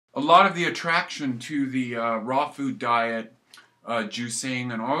lot of the attraction to the raw food diet,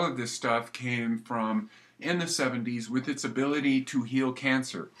 juicing, and all of this stuff came from in the 70s with its ability to heal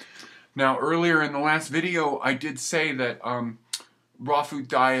cancer. Now, earlier in the last video, I did say that raw food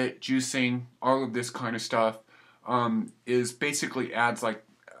diet, juicing, all of this kind of stuff is basically acts like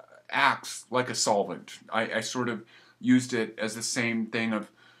a solvent. I sort of used it as the same thing of,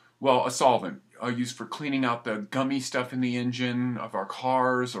 well, a solvent used for cleaning out the gummy stuff in the engine of our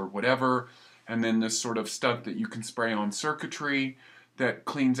cars or whatever, and then this sort of stuff that you can spray on circuitry that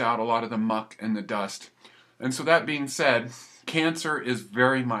cleans out a lot of the muck and the dust. And so that being said, cancer is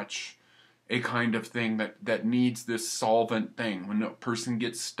very much a kind of thing that needs this solvent thing when a person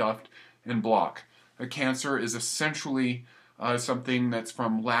gets stuffed and blocked. A cancer is essentially something that's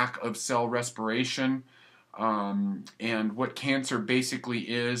from lack of cell respiration, and what cancer basically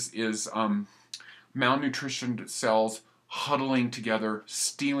is malnutritioned cells huddling together,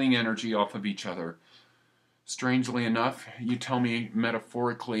 stealing energy off of each other. Strangely enough, you tell me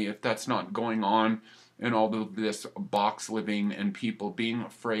metaphorically if that's not going on in all of this box living and people being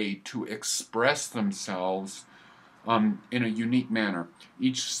afraid to express themselves in a unique manner.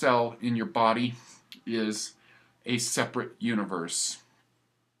 Each cell in your body is a separate universe,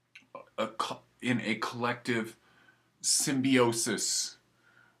 in a collective symbiosis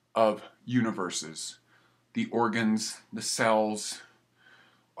of universes. The organs, the cells,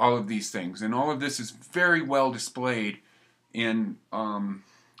 all of these things. And all of this is very well displayed in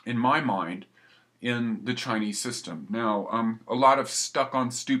my mind, in the Chinese system. Now, a lot of stuck on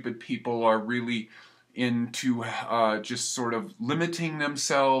stupid people are really into just sort of limiting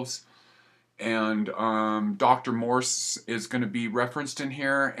themselves, and Dr. Morse is going to be referenced in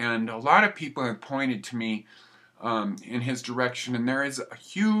here, and a lot of people have pointed to me in his direction, and there is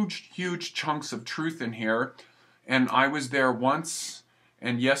huge chunks of truth in here, and I was there once,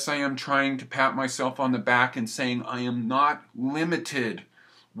 and yes, I am trying to pat myself on the back and saying I am not limited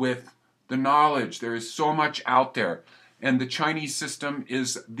with the knowledge. There is so much out there, and the Chinese system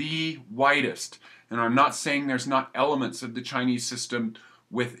is the widest, and I'm not saying there's not elements of the Chinese system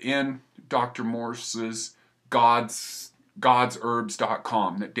within Dr. Morse's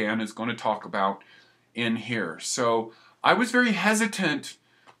godsherbs.com that Dan is going to talk about in here. So I was very hesitant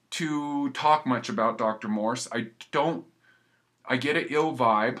to talk much about Dr. Morse. I get an ill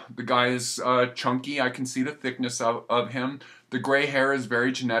vibe. The guy is chunky. I can see the thickness of him. The gray hair is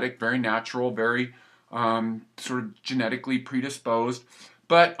very genetic, very natural, very sort of genetically predisposed.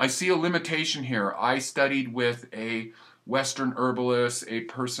 But I see a limitation here. I studied with a Western herbalist, a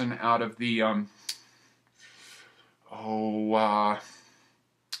person out of the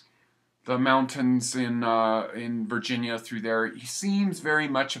the mountains in Virginia through there. He seems very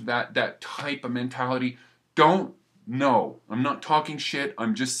much of that type of mentality. Don't know. I'm not talking shit.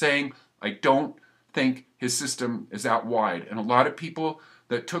 I'm just saying I don't think his system is that wide. And a lot of people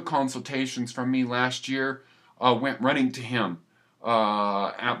that took consultations from me last year went running to him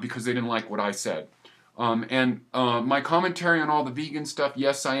because they didn't like what I said. My commentary on all the vegan stuff,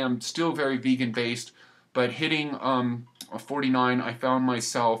 yes, I am still very vegan based, but hitting 49, I found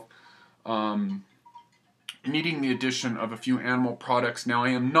myself needing the addition of a few animal products. Now, I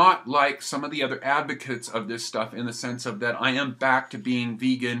am not like some of the other advocates of this stuff in the sense of that I am back to being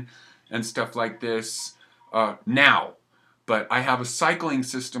vegan and stuff like this now. But I have a cycling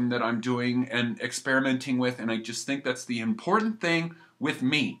system that I'm doing and experimenting with, and I just think that's the important thing with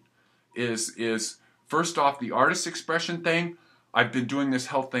me is first off, the artist expression thing. I've been doing this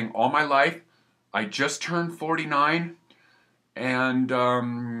health thing all my life. I just turned 49, and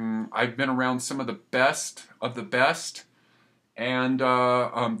I've been around some of the best, and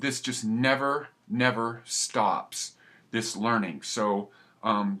this just never stops, this learning. So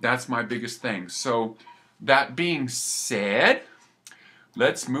that's my biggest thing. So that being said,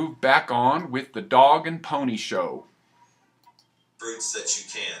 let's move back on with the dog and pony show. Fruits that you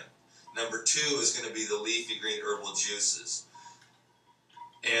can. Number 2 is going to be the leafy green herbal juices.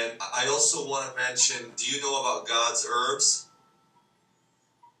 And I also want to mention, do you know about God's Herbs?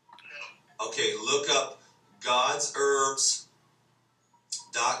 Okay, look up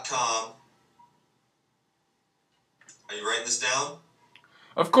godsherbs.com. Are you writing this down?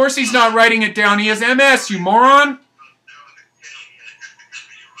 Of course he's not writing it down. He has MS, you moron.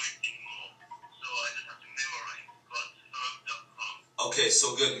 Okay,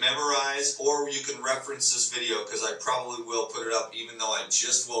 so good. Memorize, or you can reference this video, because I probably will put it up, even though I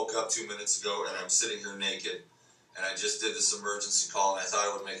just woke up 2 minutes ago and I'm sitting here naked. And I just did this emergency call, and I thought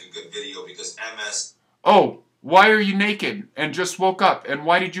it would make a good video because MS... Oh, why are you naked and just woke up? And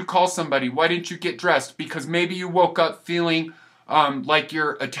why did you call somebody? Why didn't you get dressed? Because maybe you woke up feeling like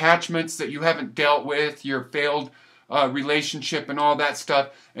your attachments that you haven't dealt with, your failed relationship and all that stuff,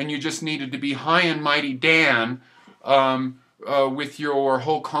 and you just needed to be high and mighty Dan with your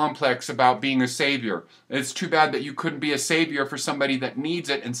whole complex about being a savior. It's too bad that you couldn't be a savior for somebody that needs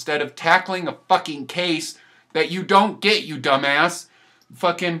it instead of tackling a fucking case that you don't get, you dumbass.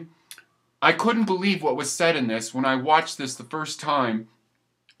 Fucking, I couldn't believe what was said in this when I watched this the first time,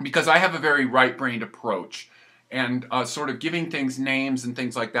 because I have a very right-brained approach, and sort of giving things names and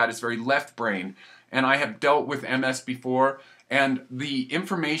things like that is very left-brained, and I have dealt with MS before, and the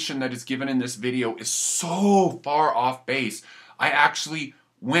information that is given in this video is so far off base. I actually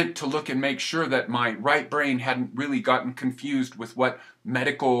went to look and make sure that my right brain hadn't really gotten confused with what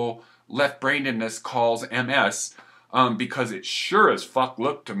medical left-brainedness calls MS, because it sure as fuck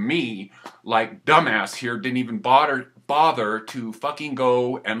looked to me like dumbass here didn't even bother to fucking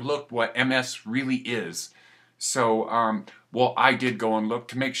go and look what MS really is. So, well, I did go and look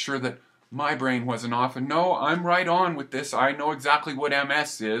to make sure that my brain wasn't off, and no, I'm right on with this. I know exactly what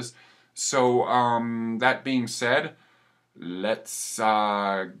MS is. So, that being said, let's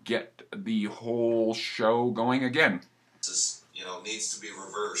get the whole show going again. You know, needs to be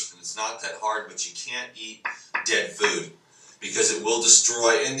reversed, and it's not that hard, but you can't eat dead food because it will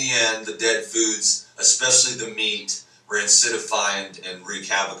destroy, in the end, the dead foods, especially the meat, will acidify and wreak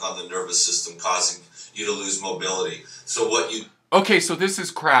havoc on the nervous system, causing you to lose mobility. So what you... Okay, so this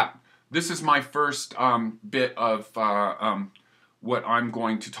is crap. This is my first bit of what I'm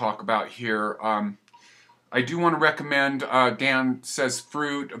going to talk about here. I do want to recommend, Dan says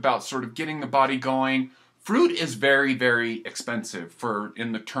fruit, about sort of getting the body going. Fruit is very, very expensive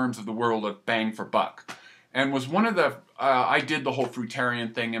in the terms of the world of bang for buck. And was one of the, I did the whole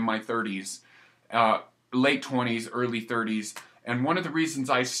fruitarian thing in my 30s, late 20s, early 30s. And one of the reasons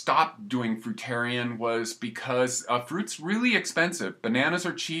I stopped doing fruitarian was because fruit's really expensive. Bananas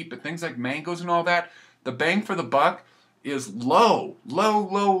are cheap, but things like mangoes and all that, the bang for the buck is low, low,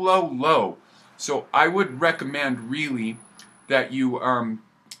 low, low, low. So I would recommend really that you,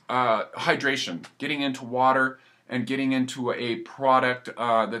 hydration, getting into water and getting into a product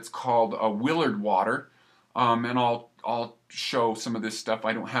that's called Willard Water. And I'll show some of this stuff.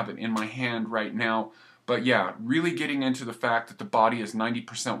 I don't have it in my hand right now. But yeah, really getting into the fact that the body is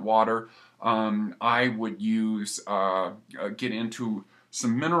 90% water. I would use, get into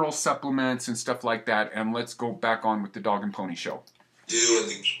some mineral supplements and stuff like that. And let's go back on with the Dog and Pony Show.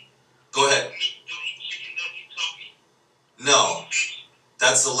 Go ahead. No.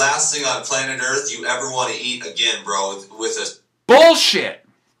 That's the last thing on planet Earth you ever want to eat again, bro, with a... Bullshit!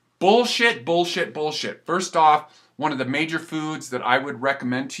 Bullshit, bullshit, bullshit. First off, one of the major foods that I would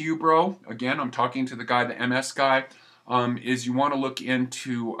recommend to you, bro, again, I'm talking to the guy, the MS guy, is you want to look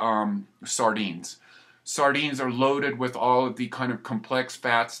into sardines. Sardines are loaded with all of the kind of complex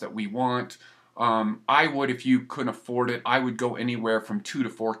fats that we want. I would, if you couldn't afford it, I would go anywhere from 2 to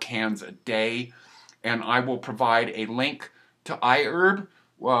 4 cans a day. And I will provide a link to Iherb,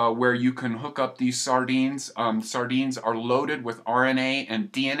 where you can hook up these sardines. Sardines are loaded with RNA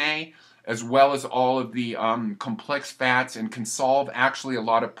and DNA, as well as all of the complex fats, and can solve actually a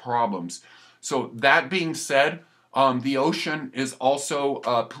lot of problems. So that being said, the ocean is also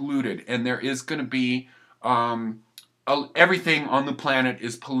polluted, and there is going to be, everything on the planet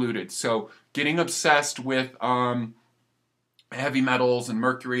is polluted. So getting obsessed with heavy metals and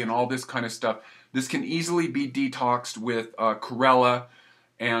mercury and all this kind of stuff, this can easily be detoxed with KRILL,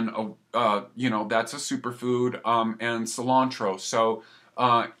 and you know, that's a superfood, and cilantro. So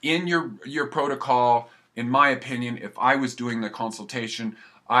in your protocol, in my opinion, if I was doing the consultation,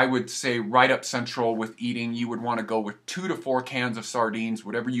 I would say right up central with eating, you would want to go with 2 to 4 cans of sardines,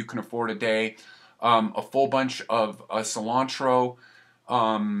 whatever you can afford a day, a full bunch of cilantro,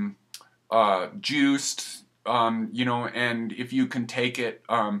 juiced, you know, and if you can take it,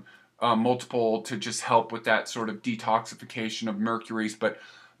 multiple to just help with that sort of detoxification of mercuries. But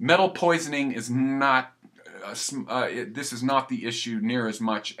metal poisoning is not, this is not the issue near as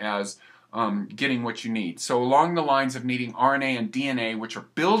much as getting what you need. So along the lines of needing RNA and DNA, which are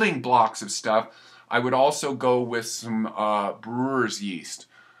building blocks of stuff, I would also go with some Brewer's yeast.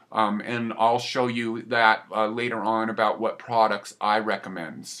 And I'll show you that later on about what products I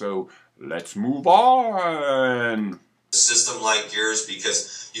recommend. So let's move on. System like yours,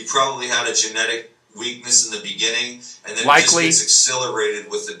 because you probably had a genetic weakness in the beginning, and then likely, it just gets accelerated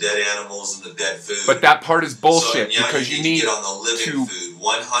with the dead animals and the dead food. But that part is bullshit, so, because you need to get on the living food,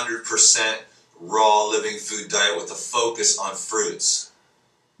 100% raw living food diet with a focus on fruits.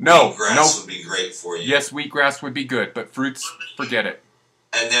 No, wheatgrass would be great for you. Yes, wheatgrass would be good, but fruits, forget it.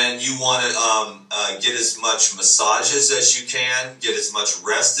 And then you want to get as much massages as you can, get as much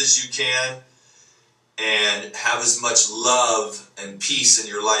rest as you can, and have as much love and peace in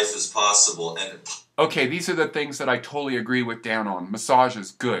your life as possible. And okay, these are the things that I totally agree with Dan on.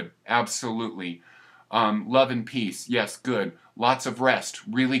 Massages, good, absolutely. Love and peace, yes, good. Lots of rest,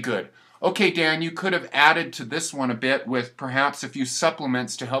 really good. Okay, Dan, you could have added to this one a bit with perhaps a few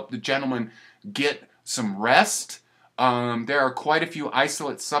supplements to help the gentleman get some rest. There are quite a few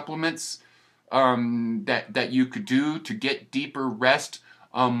isolate supplements that you could do to get deeper rest.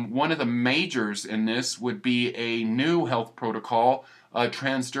 One of the majors in this would be a new health protocol,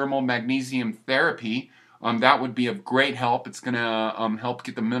 transdermal magnesium therapy. That would be of great help. It's going to help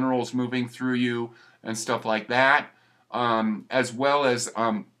get the minerals moving through you and stuff like that. As well as,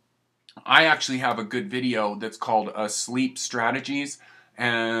 I actually have a good video that's called Sleep Strategies,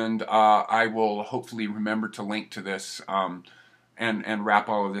 and I will hopefully remember to link to this and wrap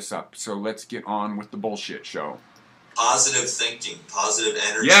all of this up. So let's get on with the bullshit show. positive thinking, positive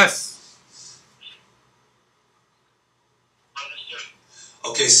energy. Yes!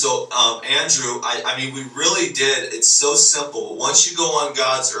 Okay, so Andrew, I mean, we really did. It's so simple. Once you go on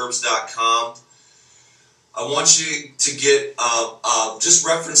godsherbs.com, I want you to get, just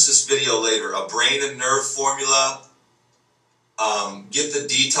reference this video later, a brain and nerve formula. Get the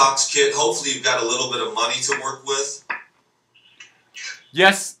detox kit. Hopefully you've got a little bit of money to work with.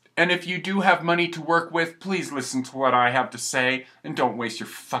 Yes, and if you do have money to work with, please listen to what I have to say, and don't waste your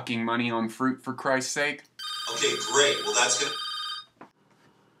fucking money on fruit, for Christ's sake. Okay, great. Well, that's going to...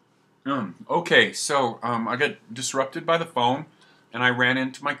 Okay, so I got disrupted by the phone, and I ran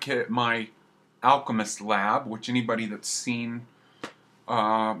into my alchemist lab, which anybody that's seen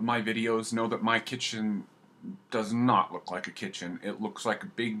my videos know that my kitchen does not look like a kitchen. It looks like a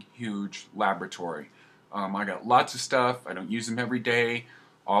big, huge laboratory. I got lots of stuff. I don't use them every day.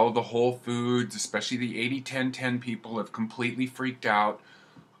 All of the whole foods, especially the 80-10-10 people, have completely freaked out.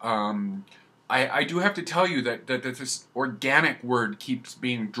 I do have to tell you that this organic word keeps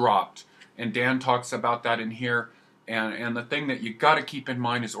being dropped, and Dan talks about that in here. And the thing that you got to keep in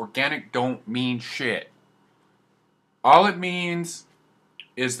mind is organic don't mean shit. All it means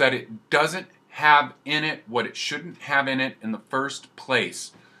is that it doesn't have in it what it shouldn't have in it in the first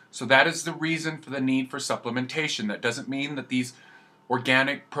place. So that is the reason for the need for supplementation. That doesn't mean that these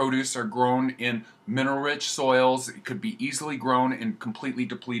organic produce are grown in mineral-rich soils. It could be easily grown in completely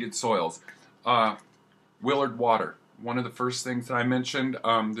depleted soils. Willard Water, one of the first things that I mentioned.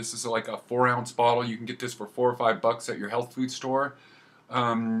 This is like a 4-ounce bottle. You can get this for $4 or $5 at your health food store.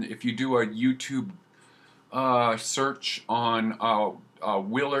 If you do a YouTube search on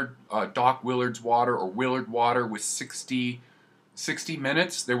Doc Willard's Water or Willard Water with 60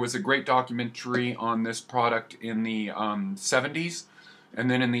 minutes, there was a great documentary on this product in the 70s. And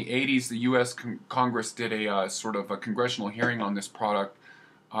then in the 80s, the U.S. Congress did a sort of a congressional hearing on this product.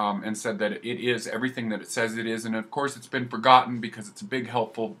 And said that it is everything that it says it is. And of course it's been forgotten because it's a big,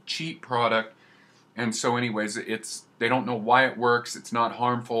 helpful, cheap product. And so anyways, they don't know why it works, it's not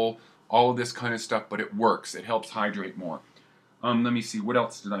harmful, all of this kind of stuff, but it works. It helps hydrate more. Let me see, what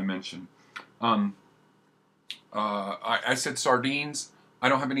else did I mention? I said sardines. I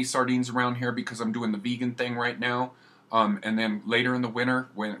don't have any sardines around here because I'm doing the vegan thing right now. And then later in the winter,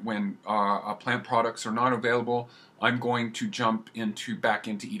 when plant products are not available, I'm going to jump back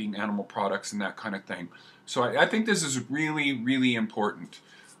into eating animal products and that kind of thing. So I think this is really, really important,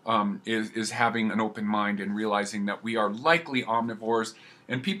 is having an open mind and realizing that we are likely omnivores,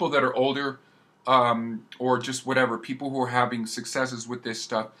 and people that are older, or just whatever, people who are having successes with this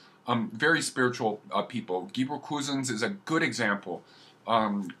stuff, very spiritual people. Guido Cousins is a good example.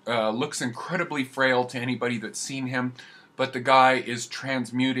 Looks incredibly frail to anybody that's seen him, but the guy is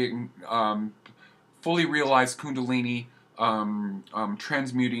transmuting fully realized Kundalini,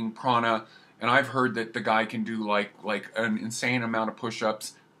 transmuting prana, and I've heard that the guy can do like an insane amount of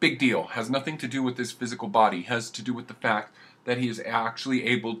push-ups. Big deal. Has nothing to do with his physical body. Has to do with the fact that he is actually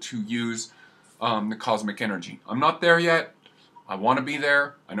able to use the cosmic energy. I'm not there yet. I want to be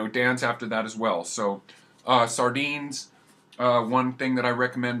there. I know Dan's after that as well. So sardines, one thing that I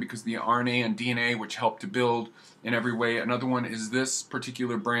recommend because the RNA and DNA, which help to build in every way. Another one is this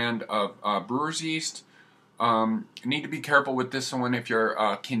particular brand of Brewer's yeast. You need to be careful with this one if you're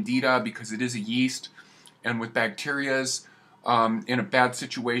candida, because it is a yeast, and with bacterias in a bad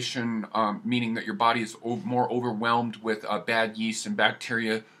situation, meaning that your body is more overwhelmed with bad yeast and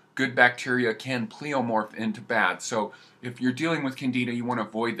bacteria. Good bacteria can pleomorph into bad. So if you're dealing with candida, you want to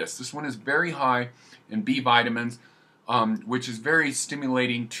avoid this. This one is very high in B vitamins, which is very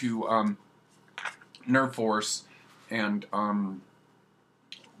stimulating to nerve force and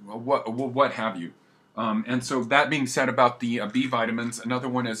what have you. And so that being said about the B vitamins, another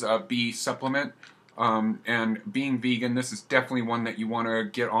one is a B supplement. And being vegan, this is definitely one that you want to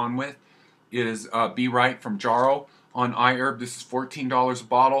get on with, is Be Right from Jarrow on Iherb. This is $14 a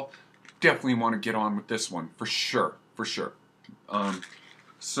bottle. Definitely want to get on with this one, for sure, for sure.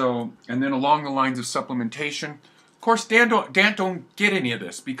 So, and then along the lines of supplementation, of course, Dan don't get any of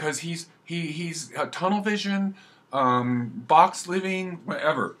this because he's tunnel vision, box living,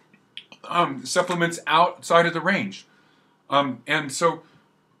 whatever. Supplements outside of the range. And so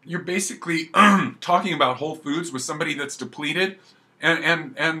you're basically talking about whole foods with somebody that's depleted,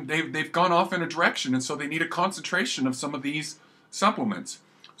 and they've gone off in a direction, and so they need a concentration of some of these supplements.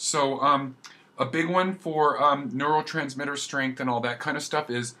 So a big one for neurotransmitter strength and all that kind of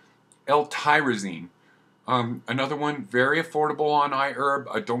stuff is L-Tyrosine. Another one, very affordable on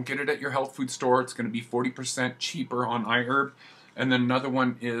Iherb. Don't get it at your health food store. It's going to be 40% cheaper on Iherb. And then another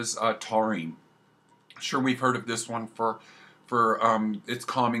one is Taurine. Sure, we've heard of this one for its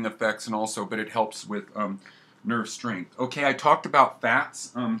calming effects and also, but it helps with nerve strength. Okay, I talked about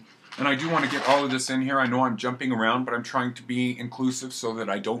fats, and I do want to get all of this in here. I know I'm jumping around, but I'm trying to be inclusive so that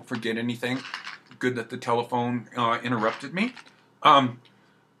I don't forget anything. Good that the telephone interrupted me.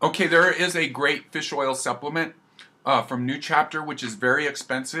 Okay, there is a great fish oil supplement from New Chapter, which is very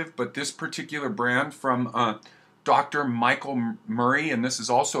expensive, but this particular brand from Dr. Michael Murray, and this is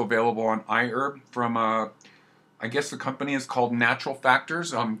also available on Iherb from, I guess the company is called Natural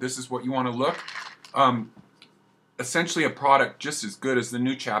Factors. This is what you want to look. Essentially a product just as good as the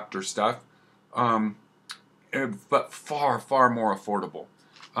New Chapter stuff, but far, far more affordable.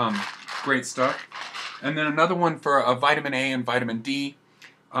 Great stuff. And then another one for vitamin A and vitamin D.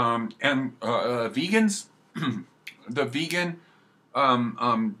 And vegans, the vegan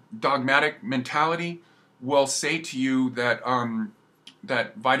dogmatic mentality will say to you that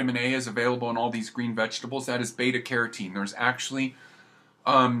that vitamin A is available in all these green vegetables. That is beta-carotene. There's actually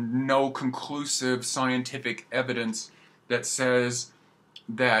no conclusive scientific evidence that says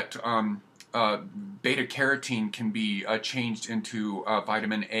that beta-carotene can be changed into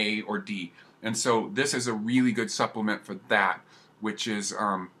vitamin A or D. And so this is a really good supplement for that, which is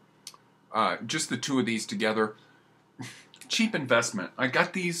just the two of these together. Cheap investment. I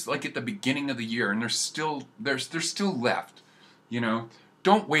got these like at the beginning of the year, and they're still left. You know,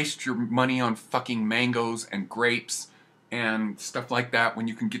 don't waste your money on fucking mangoes and grapes and stuff like that when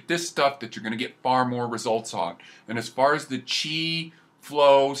you can get this stuff that you're going to get far more results on. And as far as the chi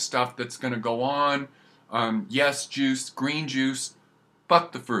flow stuff that's going to go on, yes, juice, green juice,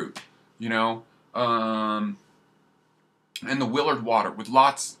 fuck the fruit. You know, and the Willard Water with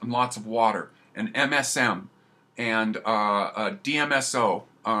lots and lots of water, and MSM, and DMSO.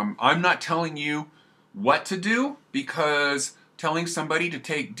 I'm not telling you what to do, because telling somebody to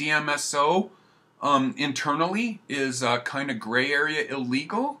take DMSO internally is kind of gray area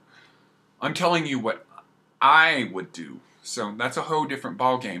illegal. I'm telling you what I would do. So that's a whole different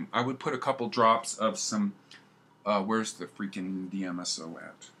ball game. I would put a couple drops of some, where's the freaking DMSO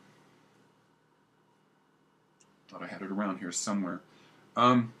at? Thought I had it around here somewhere.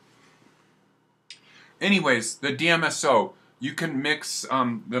 Anyways, the DMSO, you can mix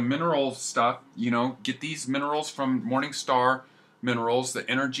the mineral stuff, you know, get these minerals from MorningStar Minerals, the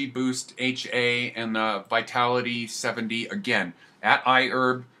Energy Boost HA and the Vitality 70, again, at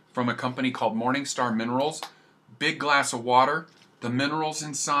Iherb from a company called MorningStar Minerals. Big glass of water, the minerals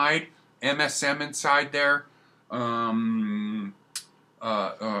inside, MSM inside there, the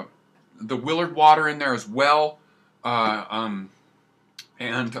Willard Water in there as well, and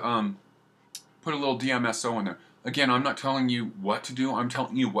put a little DMSO in there. Again, I'm not telling you what to do, I'm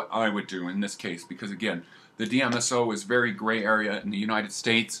telling you what I would do in this case, because again, the DMSO is very gray area in the United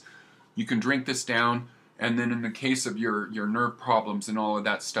States. You can drink this down, and then in the case of your nerve problems and all of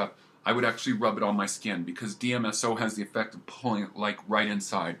that stuff, I would actually rub it on my skin, because DMSO has the effect of pulling it like right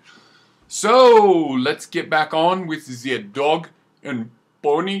inside. So, let's get back on with the dog and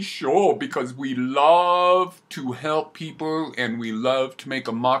pony show, because we love to help people and we love to make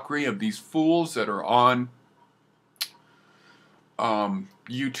a mockery of these fools that are on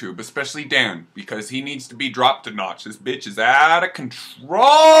YouTube, especially Dan, because he needs to be dropped a notch. This bitch is out of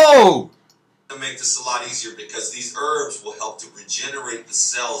control! To make this a lot easier, because these herbs will help to regenerate the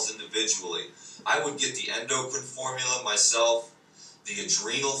cells individually. I would get the endocrine formula myself, the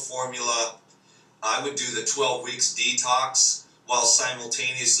adrenal formula. I would do the 12 weeks detox while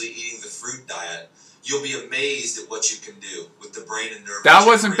simultaneously eating the fruit diet. You'll be amazed at what you can do with the brain and nerve. That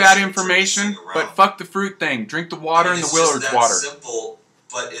wasn't bad information, but fuck the fruit thing. Drink the water and the Willard water. Simple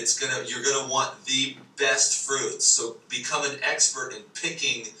but you're gonna want the best fruits. So become an expert in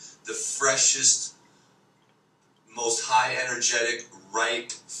picking the freshest, most high energetic,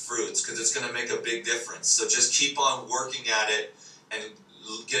 ripe fruits, because it's gonna make a big difference. So just keep on working at it and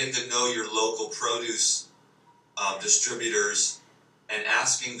getting to know your local produce distributors and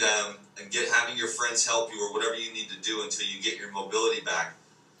asking them and having your friends help you or whatever you need to do until you get your mobility back.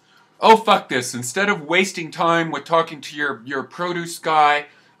 Oh, fuck this. Instead of wasting time with talking to your produce guy,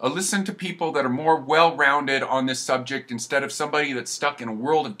 listen to people that are more well-rounded on this subject instead of somebody that's stuck in a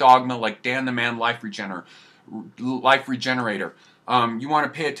world of dogma like Dan the Man Life Regenerator. You want to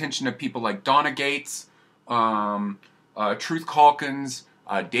pay attention to people like Donna Gates, Truth Calkins,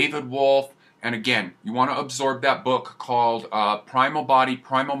 David Wolf, and again, you want to absorb that book called Primal Body,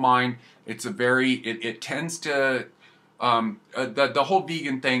 Primal Mind. It's it tends to... the whole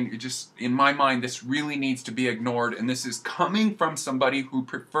vegan thing, in my mind, this really needs to be ignored, and this is coming from somebody who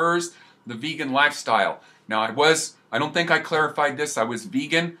prefers the vegan lifestyle. Now, I don't think I clarified this, I was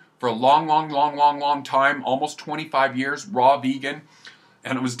vegan for a long time, almost 25 years, raw vegan,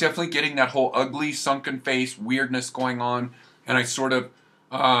 and I was definitely getting that whole ugly, sunken face weirdness going on, and I sort of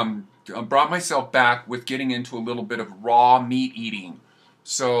brought myself back with getting into a little bit of raw meat eating.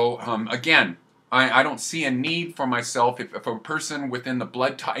 So, again, I don't see a need for myself if a person within the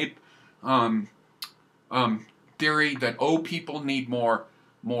blood type theory that O people need more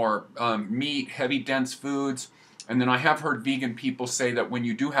meat, heavy, dense foods. And then I have heard vegan people say that when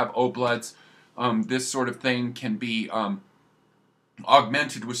you do have O bloods, this sort of thing can be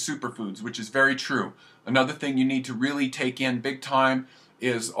augmented with superfoods, which is very true. Another thing you need to really take in big time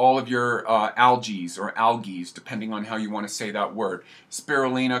is all of your algae, depending on how you want to say that word.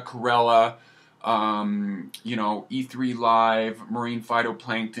 Spirulina, chlorella, E3 live, marine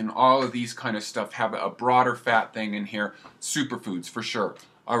phytoplankton, all of these kind of stuff have a broader fat thing in here. Superfoods for sure.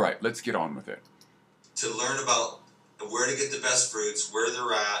 All right, let's get on with it. To learn about where to get the best fruits, where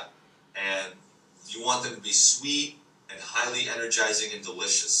they're at, and you want them to be sweet and highly energizing and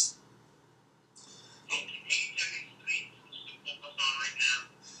delicious.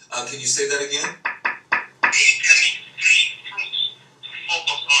 Can you say that again?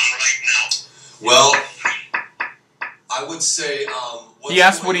 Well, I would say he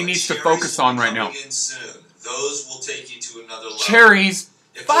asked what he needs to focus on right now. In soon. Those will take you to another level. Cherries?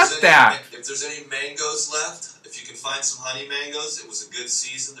 Fuck that! If there's any mangoes left, if you can find some honey mangoes, it was a good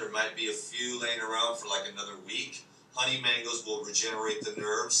season. There might be a few laying around for like another week. Honey mangoes will regenerate the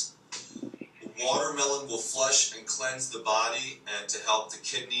nerves. Watermelon will flush and cleanse the body and to help the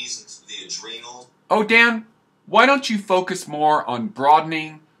kidneys and the adrenal. Oh, Dan, why don't you focus more on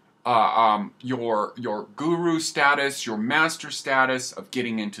broadening your guru status, your master status, of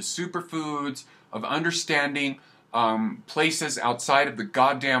getting into superfoods, of understanding places outside of the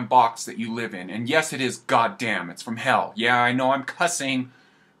goddamn box that you live in. And yes, it is goddamn. It's from hell. Yeah, I know I'm cussing,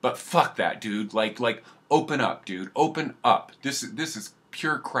 but fuck that, dude. Like, open up, dude. Open up. This is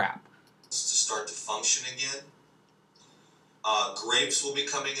pure crap. To start to function again. Grapes will be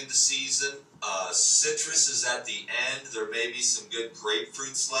coming into season. Citrus is at the end. There may be some good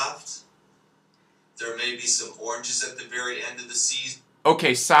grapefruits left. There may be some oranges at the very end of the season.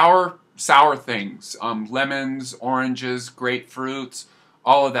 Okay, sour things. Lemons, oranges, grapefruits,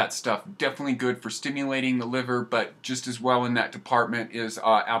 all of that stuff. Definitely good for stimulating the liver, but just as well in that department is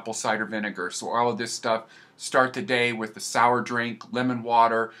apple cider vinegar. So all of this stuff, start the day with the sour drink, lemon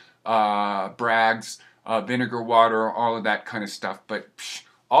water, Bragg's, vinegar water, all of that kind of stuff. But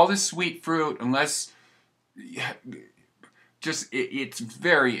all this sweet fruit, unless... it's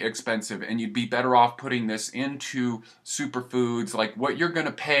very expensive, and you'd be better off putting this into superfoods, like what you're going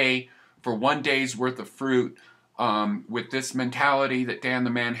to pay for 1 day's worth of fruit. With this mentality that Dan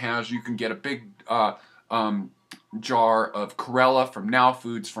the Man has, you can get a big jar of chlorella from Now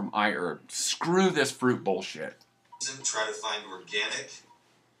Foods from Iherb. Screw this fruit bullshit. Try to find organic.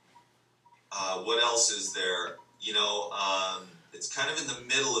 What else is there? It's kind of in the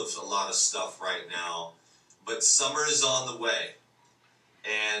middle of a lot of stuff right now. But summer is on the way,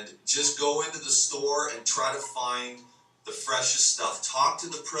 and just go into the store and try to find the freshest stuff. Talk to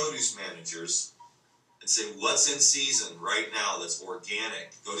the produce managers and say, what's in season right now that's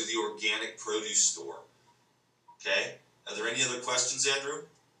organic? Go to the organic produce store. Okay? Are there any other questions, Andrew?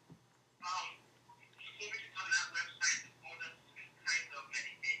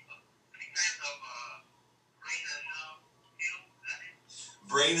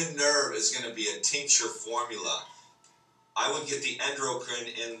 Brain and nerve is going to be a tincture formula. I would get the endocrine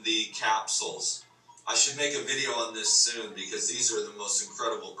in the capsules. I should make a video on this soon because these are the most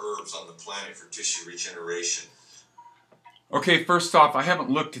incredible herbs on the planet for tissue regeneration. Okay, first off, I haven't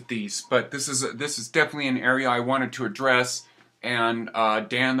looked at these, but this is definitely an area I wanted to address. And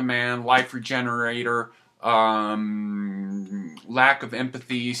Dan the Man, Life Regenerator, lack of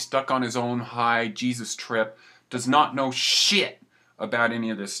empathy, stuck on his own high Jesus trip, does not know shit about any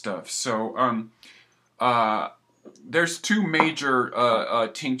of this stuff. So there's two major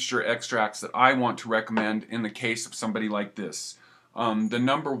tincture extracts that I want to recommend in the case of somebody like this. The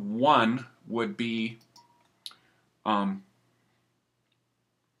number one would be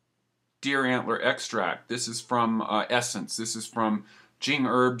deer antler extract. This is from Essence. This is from Jing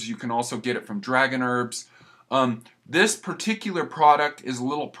Herbs. You can also get it from Dragon Herbs. This particular product is a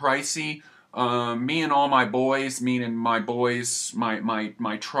little pricey. Me and all my boys, meaning my boys,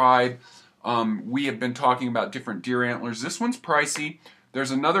 my tribe, we have been talking about different deer antlers. This one's pricey.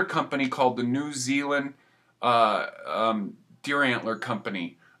 There's another company called the New Zealand Deer Antler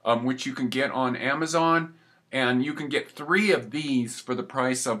Company, which you can get on Amazon. And you can get 3 of these for the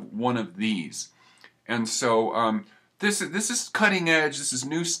price of 1 of these. And so this is cutting edge. This is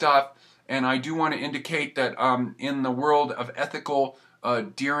new stuff. And I do want to indicate that in the world of ethical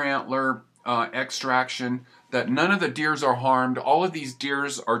deer antler extraction, that none of the deers are harmed. All of these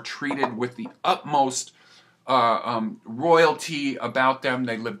deers are treated with the utmost royalty about them.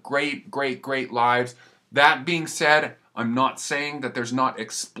 They live great, great, great lives. That being said, I'm not saying that there's not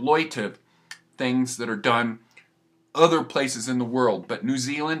exploitive things that are done other places in the world, but New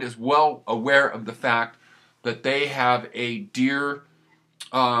Zealand is well aware of the fact that they have a deer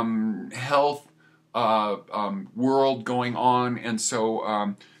health world going on, and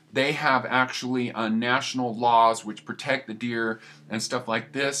so they have actually national laws which protect the deer and stuff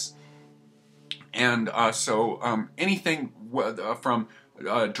like this. And so anything from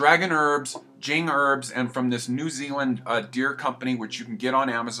Dragon Herbs, Jing Herbs, and from this New Zealand deer company, which you can get on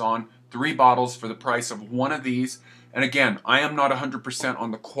Amazon, 3 bottles for the price of 1 of these. And again, I am not 100%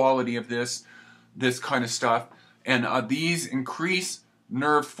 on the quality of this kind of stuff. And these increase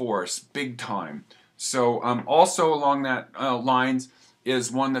nerve force big time. So also along that lines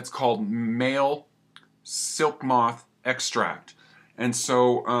is one that's called male silk moth extract. And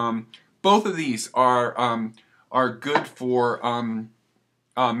so both of these are good for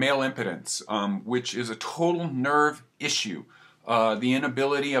male impotence, which is a total nerve issue. The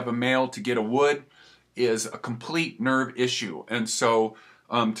inability of a male to get a wood is a complete nerve issue. And so,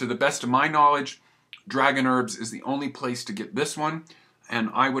 to the best of my knowledge, Dragon Herbs is the only place to get this one. And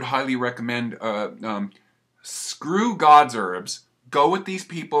I would highly recommend, screw God's herbs. Go with these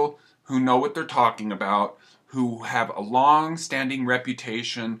people who know what they're talking about, who have a long-standing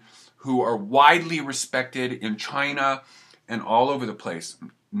reputation, who are widely respected in China and all over the place.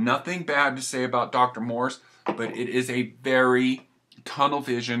 Nothing bad to say about Dr. Morse, but it is a very tunnel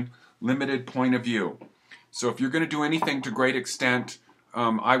vision, limited point of view. So if you're going to do anything to great extent,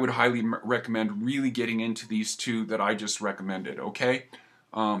 I would highly recommend really getting into these 2 that I just recommended, okay?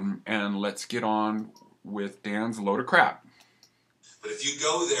 And let's get on with Dan's load of crap. But if you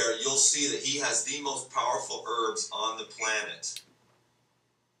go there, you'll see that he has the most powerful herbs on the planet.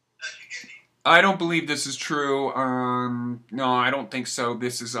 I don't believe this is true. No, I don't think so.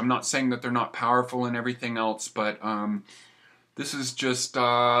 I'm not saying that they're not powerful and everything else, but this is just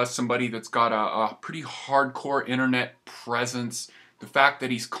somebody that's got a pretty hardcore internet presence. The fact that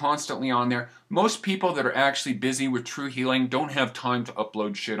he's constantly on there. Most people that are actually busy with true healing don't have time to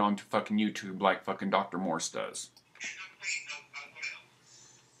upload shit onto fucking YouTube like fucking Dr. Morse does.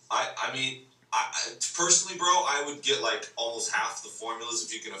 I mean, personally, bro, I would get like almost half the formulas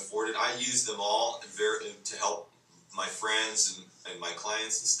if you can afford it. I use them all to help my friends and my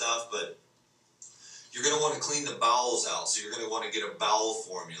clients and stuff, but you're going to want to clean the bowels out, so you're going to want to get a bowel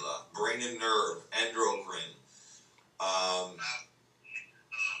formula, brain and nerve, endocrine.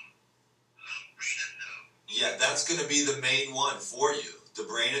 Yeah, that's going to be the main one for you. The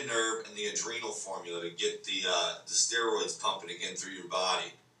brain and nerve and the adrenal formula to get the steroids pumping again through your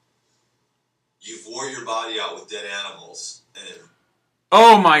body. You've wore your body out with dead animals.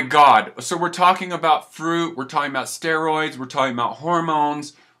 Oh my God. So we're talking about fruit, we're talking about steroids, we're talking about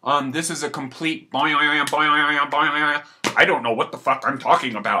hormones. This is a complete I don't know what the fuck I'm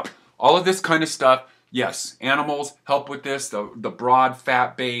talking about. All of this kind of stuff. Yes, animals help with this, the broad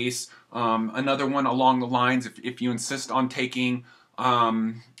fat base. Another one along the lines, if you insist on taking,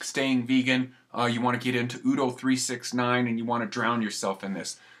 staying vegan, you want to get into Udo 369 and you want to drown yourself in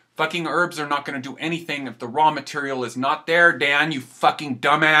this. Fucking herbs are not going to do anything if the raw material is not there, Dan, you fucking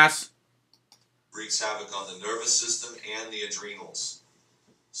dumbass. Wreaks havoc on the nervous system and the adrenals.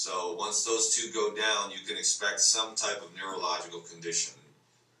 So once those 2 go down, you can expect some type of neurological condition.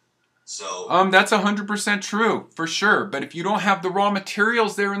 So that's 100% true, for sure. But if you don't have the raw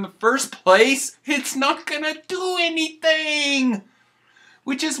materials there in the first place, it's not gonna do anything.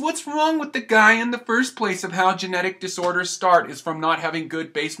 Which is what's wrong with the guy in the first place of how genetic disorders start, is from not having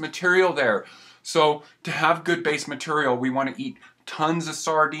good base material there. So to have good base material, we want to eat tons of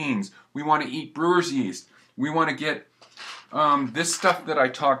sardines. We want to eat brewer's yeast. We want to get this stuff that I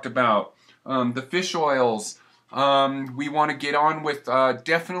talked about, the fish oils. We want to get on with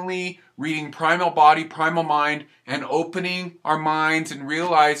definitely reading Primal Body, Primal Mind, and opening our minds and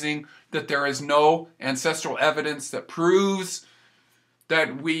realizing that there is no ancestral evidence that proves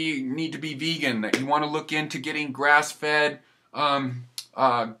that we need to be vegan, that you want to look into getting grass-fed,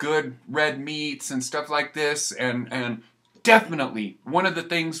 good red meats and stuff like this. And definitely, one of the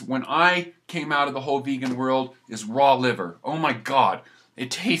things when I came out of the whole vegan world is raw liver. Oh my God,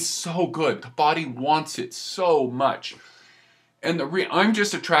 it tastes so good. The body wants it so much. And I'm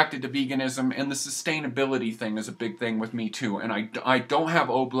just attracted to veganism, and the sustainability thing is a big thing with me too. And I don't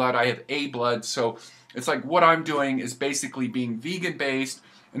have O blood, I have A blood, so it's like what I'm doing is basically being vegan-based.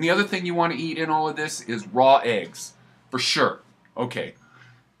 And the other thing you want to eat in all of this is raw eggs, for sure. Okay,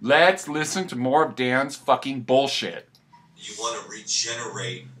 let's listen to more of Dan's fucking bullshit. You want to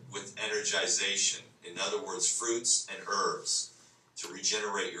regenerate with energization. In other words, fruits and herbs to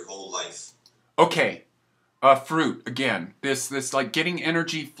regenerate your whole life. Okay. Fruit, again, this like getting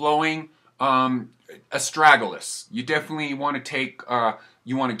energy flowing, astragalus. You definitely want to take,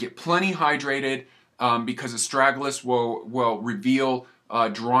 you want to get plenty hydrated, because astragalus will reveal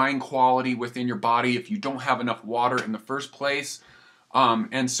drying quality within your body if you don't have enough water in the first place.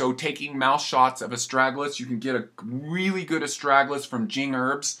 And so taking mouth shots of astragalus, you can get a really good astragalus from Jing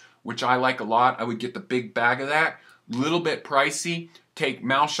Herbs, which I like a lot. I would get the big bag of that, little bit pricey. Take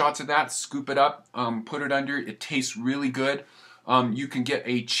mouth shots of that, scoop it up, put it under. It tastes really good. You can get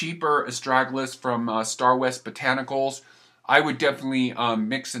a cheaper astragalus from Star West Botanicals. I would definitely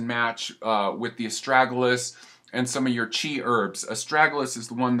mix and match with the astragalus and some of your chi herbs. Astragalus is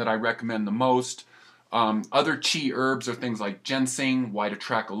the one that I recommend the most. Other chi herbs are things like ginseng, white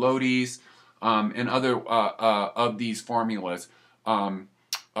atracalotes, and other of these formulas.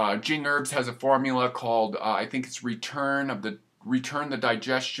 Jing Herbs has a formula called, I think it's Return the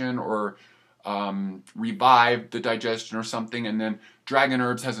Digestion, or Revive the Digestion or something. And then Dragon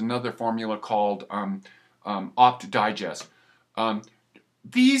Herbs has another formula called Opt Digest.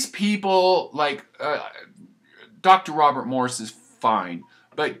 These people, like Dr. Robert Morris, is fine.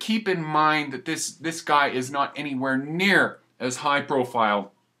 But keep in mind that this guy is not anywhere near as high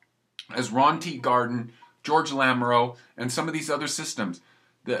profile as Ron T. Garden, George Lamoureux, and some of these other systems.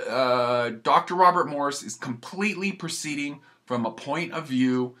 Dr. Robert Morris is completely proceeding from a point of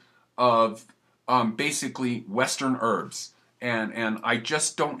view of basically Western herbs. And I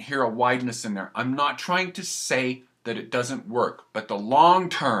just don't hear a wideness in there. I'm not trying to say that it doesn't work, but the long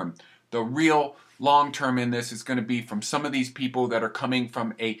term, the real long term in this is going to be from some of these people that are coming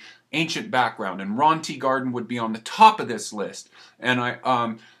from a ancient background. And Ron T. Garden would be on the top of this list. And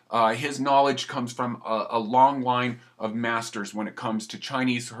his knowledge comes from a long line of masters when it comes to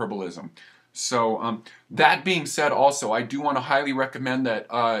Chinese herbalism. So that being said, also, I do want to highly recommend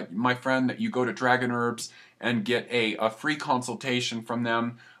that, my friend, that you go to Dragon Herbs and get a free consultation from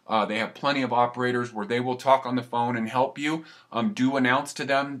them. They have plenty of operators where they will talk on the phone and help you. Do announce to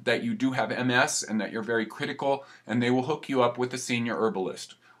them that you do have MS and that you're very critical, and they will hook you up with a senior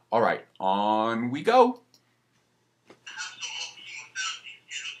herbalist. All right, on we go.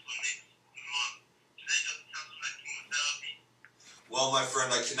 Well, my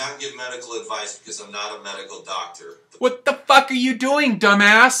friend, I cannot give medical advice because I'm not a medical doctor. What the fuck are you doing,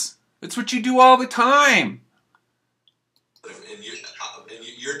 dumbass? That's what you do all the time. And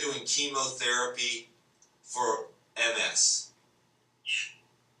you're doing chemotherapy for MS.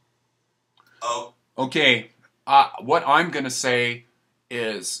 Oh. Okay, what I'm going to say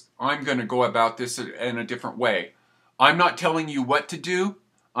is I'm going to go about this in a different way. I'm not telling you what to do.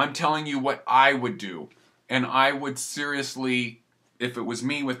 I'm telling you what I would do. And I would seriously, if it was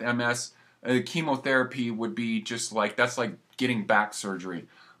me with MS, chemotherapy would be just like, that's like getting back surgery.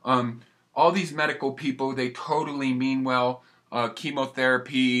 All these medical people, they totally mean well.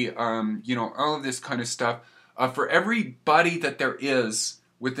 Chemotherapy, all of this kind of stuff. For everybody that there is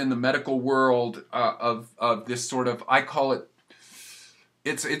within the medical world of this sort of, I call it,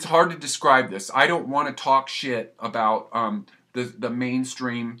 it's hard to describe this. I don't want to talk shit about the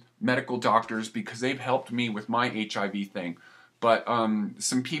mainstream medical doctors because they've helped me with my HIV thing. But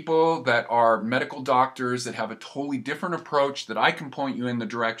some people that are medical doctors that have a totally different approach that I can point you in the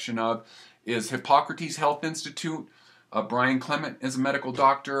direction of is Hippocrates Health Institute. Brian Clement is a medical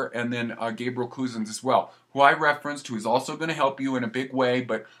doctor, and then Gabriel Cousins as well, who I referenced, who is also going to help you in a big way,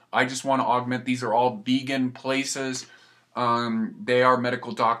 but I just want to augment. These are all vegan places. They are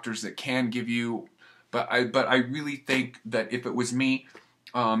medical doctors that can give you, but I really think that if it was me,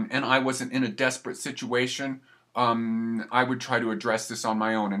 and I wasn't in a desperate situation, I would try to address this on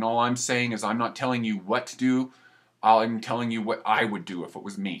my own. And all I'm saying is I'm not telling you what to do. I'm telling you what I would do if it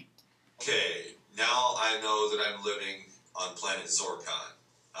was me. Okay, now I know that I'm living on planet Zorkon.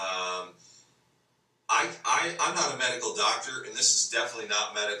 I'm not a medical doctor, and this is definitely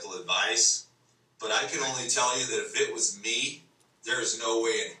not medical advice, but I can only tell you that if it was me, there is no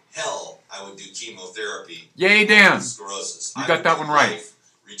way in hell I would do chemotherapy. Yay, Dan! Sclerosis. You got that one right. Life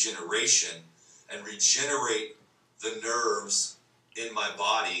regeneration and regenerate the nerves in my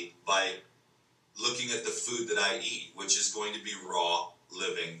body by looking at the food that I eat, which is going to be raw,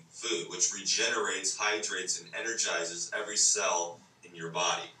 living food, which regenerates, hydrates, and energizes every cell in your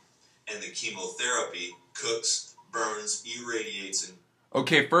body. And the chemotherapy cooks, burns, irradiates, and...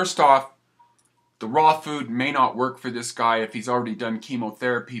 Okay, first off, the raw food may not work for this guy if he's already done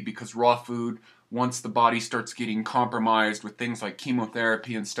chemotherapy, because raw food, once the body starts getting compromised with things like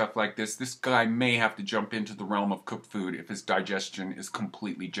chemotherapy and stuff like this guy may have to jump into the realm of cooked food if his digestion is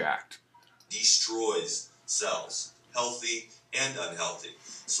completely jacked. Destroys cells, healthy and unhealthy.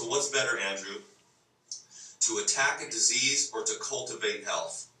 So what's better, Andrew? To attack a disease or to cultivate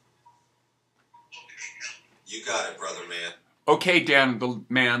health? You got it, brother man. Okay, Dan the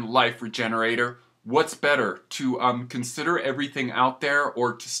Man, Life Regenerator. What's better, to consider everything out there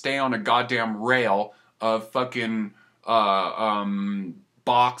or to stay on a goddamn rail of fucking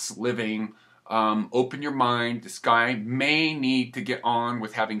box living? Open your mind. This guy may need to get on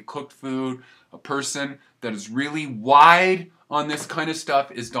with having cooked food. A person that is really wide on this kind of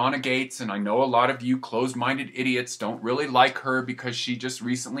stuff is Donna Gates, and I know a lot of you closed-minded idiots don't really like her because she just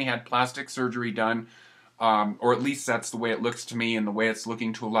recently had plastic surgery done. Or at least that's the way it looks to me and the way it's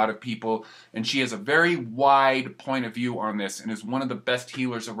looking to a lot of people. And she has a very wide point of view on this and is one of the best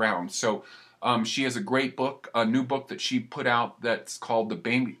healers around. So she has a great book, a new book that she put out that's called The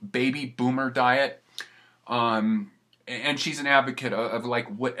Baby Boomer Diet. And she's an advocate of like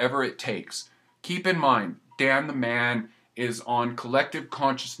whatever it takes. Keep in mind, Dan the Man is on collective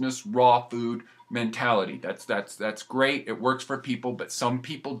consciousness, raw food mentality. That's great. It works for people, but some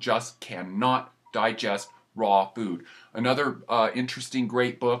people just cannot digest raw food. Another interesting,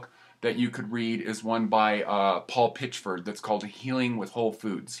 great book that you could read is one by Paul Pitchford that's called Healing with Whole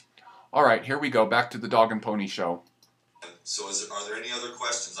Foods. All right, here we go. Back to the Dog and Pony Show. So are there any other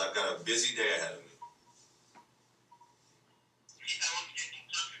questions? I've got a busy day ahead of me.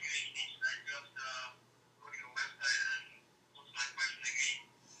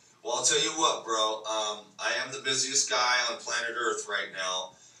 Well, I'll tell you what, bro. I am the busiest guy on planet Earth right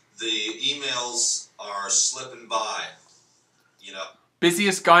now. The emails are slipping by, you know.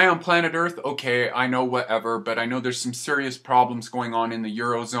 Busiest guy on planet Earth? Okay, I know whatever, but I know there's some serious problems going on in the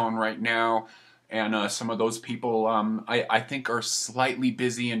Eurozone right now, and some of those people, I think are slightly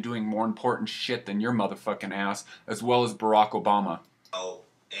busy and doing more important shit than your motherfucking ass, as well as Barack Obama. Oh,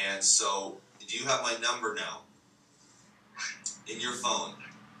 and so, do you have my number now? In your phone?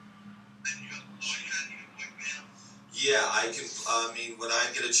 Yeah, I mean, when I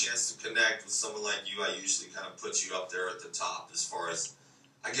get a chance to connect with someone like you, I usually kind of put you up there at the top as far as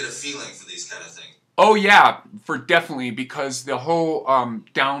I get a feeling for these kind of things. Oh yeah, for definitely, because the whole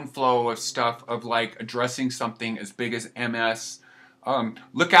downflow of stuff of like addressing something as big as MS.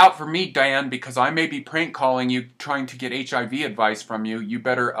 Look out for me, Diane, because I may be prank calling you trying to get HIV advice from you. You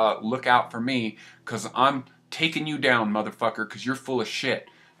better look out for me, because I'm taking you down, motherfucker, because you're full of shit.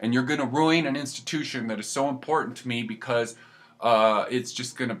 And you're going to ruin an institution that is so important to me because it's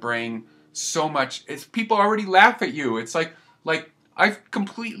just going to bring so much. People already laugh at you. It's like I've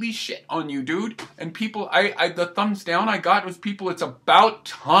completely shit on you, dude. And people, the thumbs down I got was people, it's about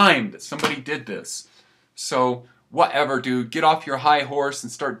time that somebody did this. So whatever, dude. Get off your high horse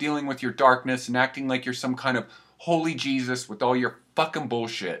and start dealing with your darkness and acting like you're some kind of holy Jesus with all your fucking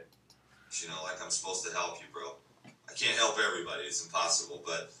bullshit. You know, like I'm supposed to help you, bro. I can't help everybody, it's impossible,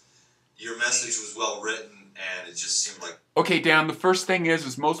 but your message was well written and it just seemed like... Okay, Dan, the first thing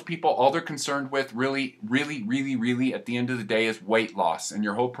is most people, all they're concerned with really at the end of the day is weight loss, and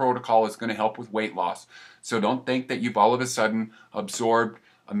your whole protocol is going to help with weight loss. So don't think that you've all of a sudden absorbed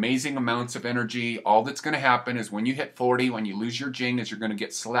amazing amounts of energy. All that's going to happen is when you hit 40, when you lose your jing, is you're going to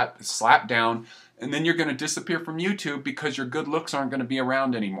get slapped down, and then you're going to disappear from YouTube because your good looks aren't going to be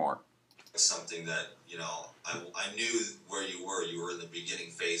around anymore. Something that, you know, I knew where you were. You were in the beginning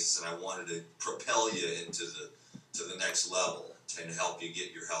phases, and I wanted to propel you into to the next level and help you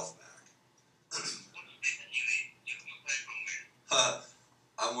get your health back.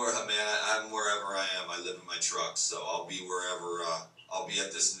 I'm wherever I am. I live in my truck, so I'll be wherever. I'll be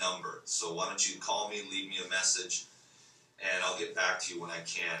at this number. So why don't you call me, leave me a message, and I'll get back to you when I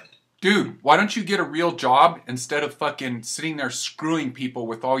can. Dude, why don't you get a real job instead of fucking sitting there screwing people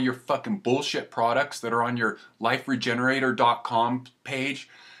with all your fucking bullshit products that are on your LIFEREGENERATOR.com page?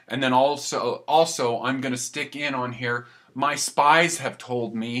 And then also I'm going to stick in on here. My spies have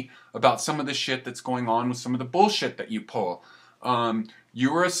told me about some of the shit that's going on with some of the bullshit that you pull.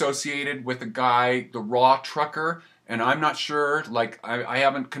 You were associated with a guy, the Raw Trucker, and I'm not sure, like, I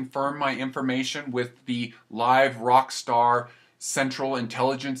haven't confirmed my information with the Live Rockstar Central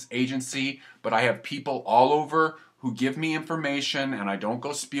Intelligence Agency, but I have people all over who give me information, and I don't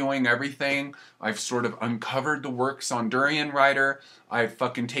go spewing everything. I've sort of uncovered the work Sondurian writer. I've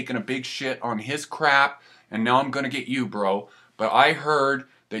fucking taken a big shit on his crap, and now I'm gonna get you, bro. But I heard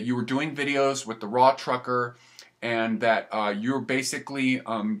that you were doing videos with the Raw Trucker, and that you're basically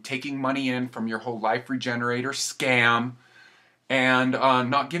taking money in from your whole Life Regenerator scam, and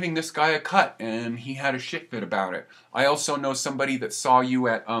not giving this guy a cut, and he had a shit fit about it. I also know somebody that saw you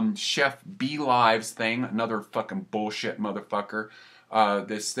at Chef B Live's thing, another fucking bullshit motherfucker,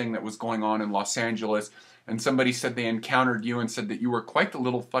 this thing that was going on in Los Angeles, and somebody said they encountered you and said that you were quite the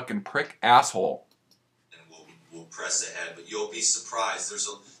little fucking prick asshole. And we'll press ahead, but you'll be surprised.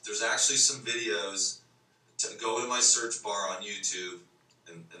 There's actually some videos. Go to my search bar on YouTube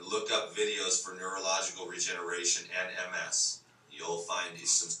and look up videos for neurological regeneration and MS. You'll find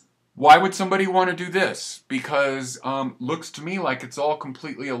some. Why would somebody want to do this? Because looks to me like it's all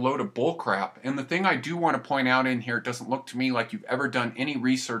completely a load of bullcrap. And the thing I do want to point out in here, it doesn't look to me like you've ever done any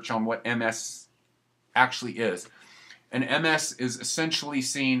research on what MS actually is. And MS is essentially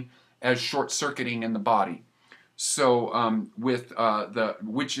seen as short-circuiting in the body. So with the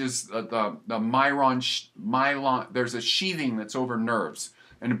myelin, there's a sheathing that's over nerves,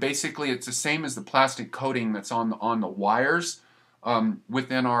 and basically it's the same as the plastic coating that's on the wires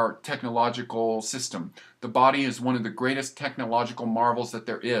within our technological system. The body is one of the greatest technological marvels that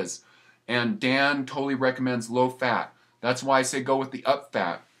there is, and Dan totally recommends low fat. That's why I say go with the up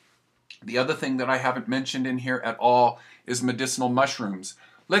fat. The other thing that I haven't mentioned in here at all is medicinal mushrooms.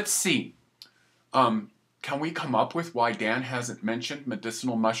 Let's see. Can we come up with why Dan hasn't mentioned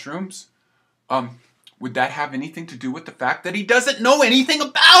medicinal mushrooms? Would that have anything to do with the fact that he doesn't know anything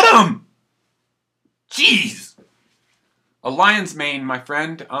about them? Jeez! A lion's mane, my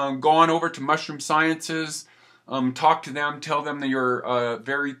friend. Go on over to Mushroom Sciences. Talk to them. Tell them that you're a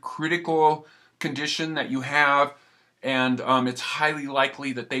very critical condition that you have. And it's highly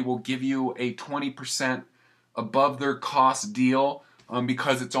likely that they will give you a 20% above their cost deal.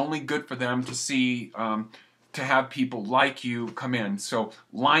 Because it's only good for them to see, to have people like you come in. So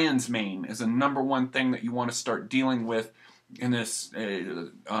lion's mane is a #1 thing that you want to start dealing with in this,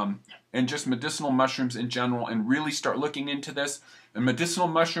 and just medicinal mushrooms in general, and really start looking into this. And medicinal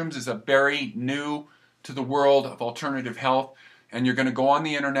mushrooms is a very new to the world of alternative health, and you're going to go on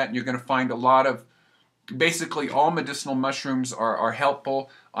the internet and you're going to find a lot of, basically all medicinal mushrooms are helpful.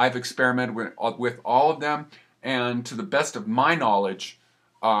 I've experimented with all of them. And to the best of my knowledge,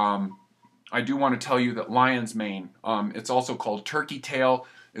 I do want to tell you that lion's mane, it's also called turkey tail,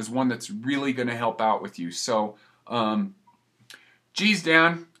 is one that's really going to help out with you. So, geez,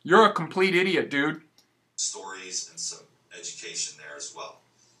 Dan, you're a complete idiot, dude. Stories and some education there as well.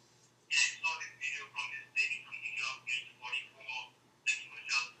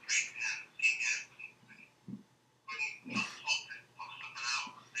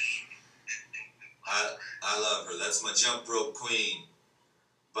 I love her. That's my jump rope queen.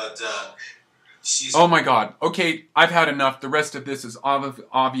 But she's... Oh my God. Okay, I've had enough. The rest of this is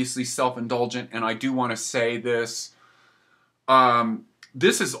obviously self-indulgent, and I do want to say this.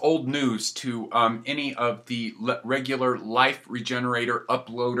 This is old news to any of the regular Life Regenerator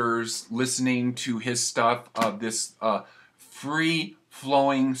uploaders listening to his stuff of this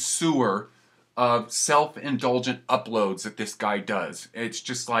free-flowing sewer of self-indulgent uploads that this guy does. It's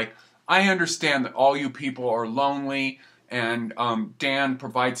just like, I understand that all you people are lonely, and Dan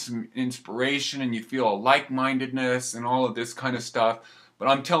provides some inspiration, and you feel a like-mindedness and all of this kind of stuff. But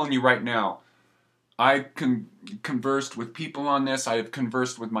I'm telling you right now, I conversed with people on this. I have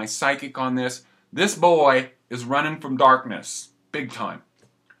conversed with my psychic on this. This boy is running from darkness, big time.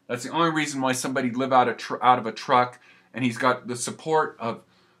 That's the only reason why somebody live out of a truck, and he's got the support of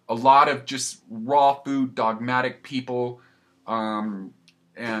a lot of just raw food, dogmatic people,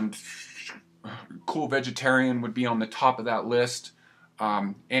 and cool vegetarian would be on the top of that list.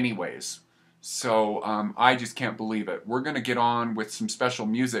 Anyways, So I just can't believe it. We're going to get on with some special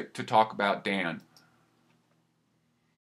music to talk about Dan.